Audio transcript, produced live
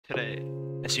today,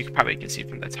 as you probably can see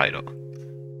from the title,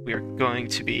 we are going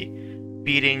to be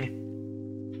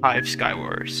beating Hive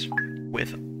Skywars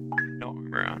with no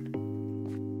armor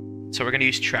on. So we're going to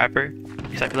use Trapper,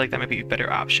 because I feel like that might be a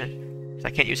better option, because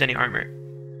I can't use any armor.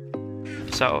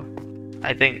 So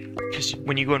I think, because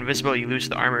when you go invisible you lose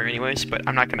the armor anyways, but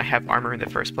I'm not going to have armor in the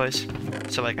first place.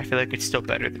 So like I feel like it's still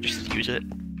better to just use it.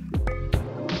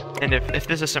 And if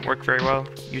this doesn't work very well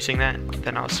using that,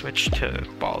 then I'll switch to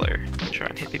Baller and try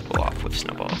and hit people off with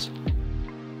snowballs.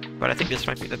 But I think this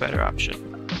might be the better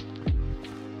option.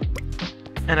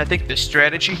 And I think the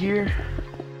strategy here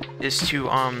is to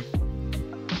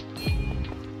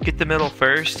get the middle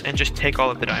first and just take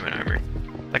all of the diamond armor.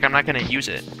 Like I'm not gonna use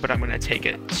it, but I'm gonna take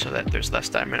it so that there's less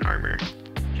diamond armor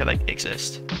to like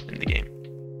exist in the game.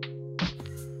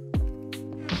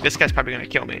 This guy's probably gonna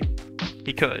kill me.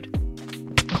 He could.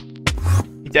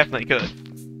 He definitely could.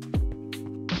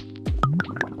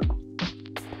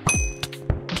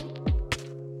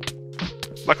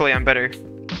 Luckily I'm better.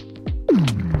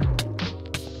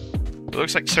 It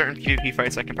looks like certain PvP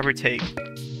fights I can probably take.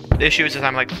 The issue is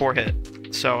I'm like 4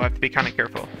 hit, so I have to be kind of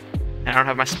careful. And I don't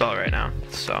have my spell right now,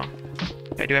 so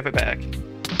I do have it back.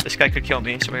 This guy could kill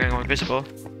me, so we're gonna go invisible.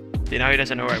 See, now he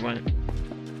doesn't know where I went.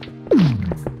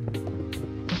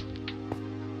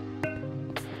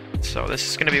 So this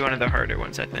is gonna be one of the harder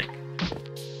ones, I think.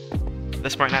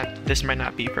 This might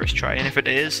not be first try, and if it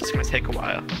is, it's gonna take a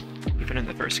while, even in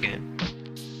the first game.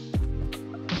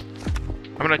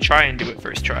 I'm gonna try and do it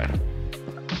first try.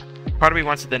 Part of me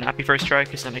wants it to not be first try,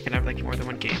 because then I can have like more than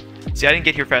one game. See, I didn't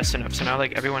get here fast enough, so now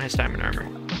like everyone has diamond armor.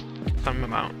 Some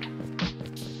amount.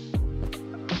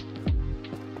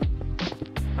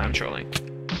 I'm trolling.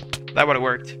 That would have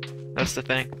worked. That's the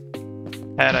thing.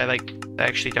 Had I like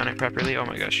actually done it properly, oh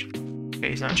my gosh. Okay,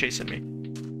 he's not chasing me.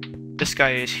 This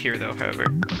guy is here though, however.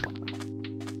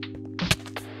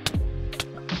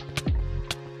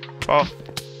 Oh.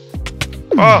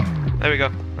 Oh! There we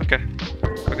go. Okay.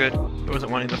 We're good. It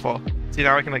wasn't wanting to fall. See,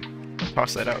 now I can like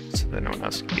toss that out so that no one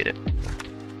else can get it.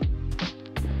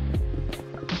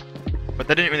 But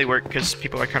that didn't really work because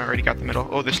people like kind of already got the middle.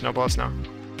 Oh, there's snowballs now.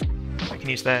 I can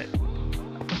use that.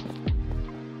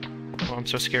 Oh, I'm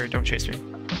so scared. Don't chase me.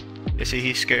 You see,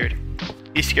 he's scared.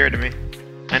 He's scared of me.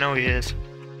 I know he is.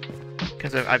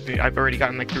 Because I've already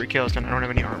gotten like 3 kills and I don't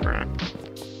have any armor on.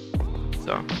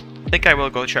 So I think I will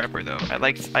go Trapper though. I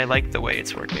like the way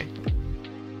it's working.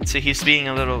 See, he's being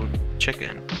a little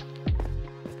chicken.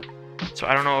 So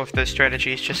I don't know if the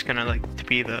strategy is just gonna like to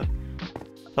be to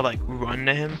like run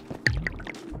to him.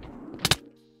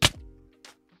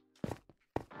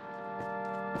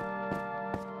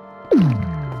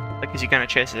 Like is he gonna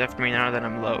chase it after me now that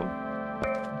I'm low?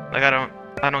 Like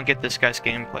I don't get this guy's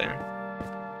game plan.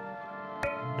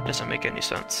 It doesn't make any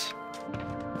sense.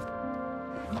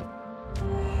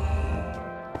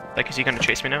 Like is he gonna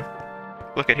chase me now?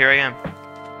 Look at, here I am.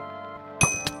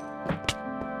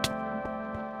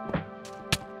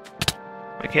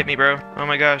 Like hit me, bro. Oh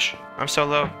my gosh, I'm so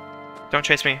low. Don't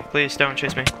chase me, please don't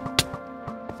chase me.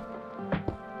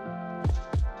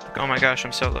 Like, oh my gosh,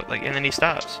 I'm so low. Like, and then he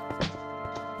stops.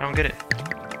 I don't get it.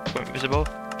 Go invisible.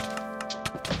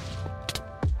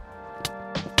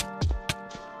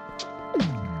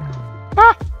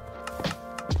 Ah!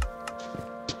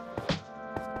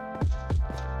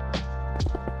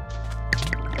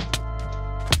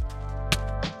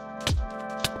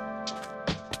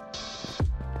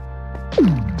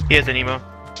 He has an emo.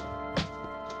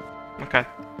 Okay.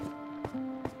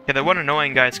 Yeah, the one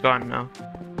annoying guy's gone now.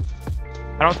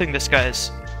 I don't think this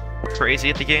guy's crazy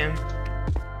at the game.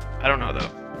 I don't know though.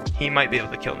 He might be able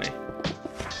to kill me.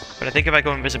 But I think if I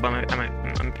go invisible, I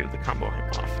might be able to combo him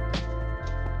off.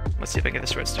 Let's see if I get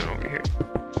this redstone over here.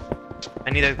 I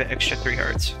need like, the extra 3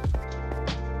 hearts.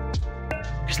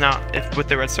 Because now, if with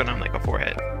the redstone, I'm like a 4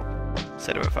 hit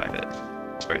instead of a 5 hit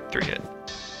or 3 hit.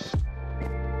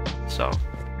 So.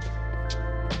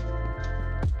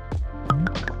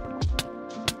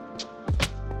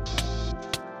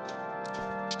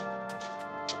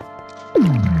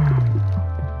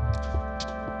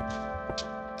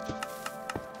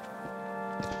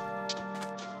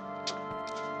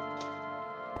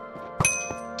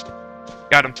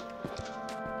 Got him.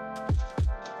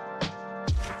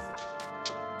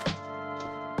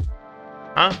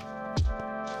 Huh?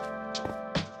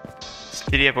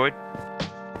 Did he avoid?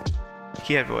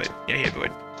 He had void. Yeah, he had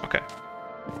void. Okay.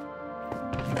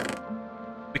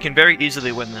 We can very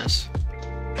easily win this.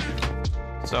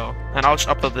 So, and I'll just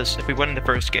upload this. If we win the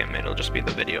first game, it'll just be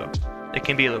the video. It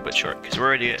can be a little bit short, because we're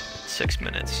already at 6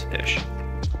 minutes-ish.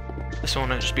 This one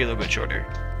will just be a little bit shorter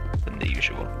than the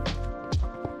usual.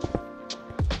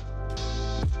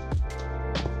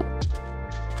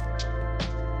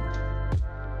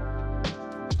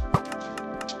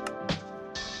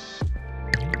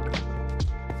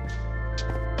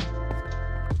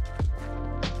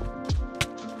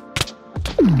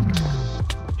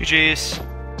 GG's.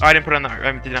 Oh, I didn't put on the armor.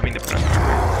 I did not mean to put on the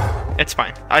armor. It's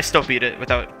fine. I still beat it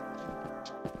without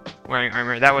wearing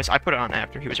armor. That was, I put it on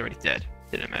after he was already dead.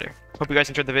 Didn't matter. Hope you guys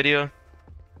enjoyed the video.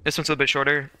 This one's a little bit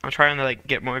shorter. I'm trying to like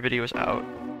get more videos out,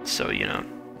 so you know,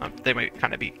 they might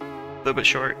kind of be a little bit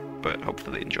short, but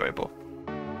hopefully enjoyable.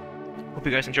 Hope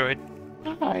you guys enjoyed.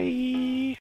 Bye.